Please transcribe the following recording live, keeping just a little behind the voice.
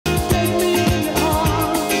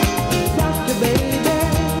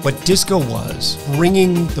What disco was,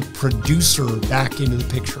 bringing the producer back into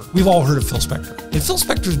the picture. We've all heard of Phil Spector. And Phil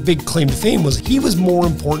Spector's big claim to fame was he was more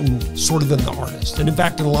important sort of than the artist. And in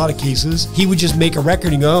fact, in a lot of cases, he would just make a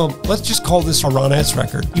record and go, oh, let's just call this a Ronettes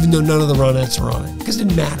record, even though none of the Ronettes are on it. Because it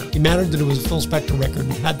didn't matter. It mattered that it was a Phil Spector record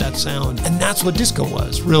and had that sound. And that's what disco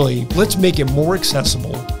was, really. Let's make it more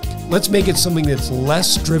accessible. Let's make it something that's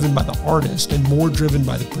less driven by the artist and more driven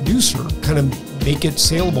by the producer, kind of make it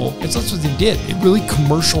saleable. And so that's what they did. It really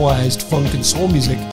commercialized funk and soul music.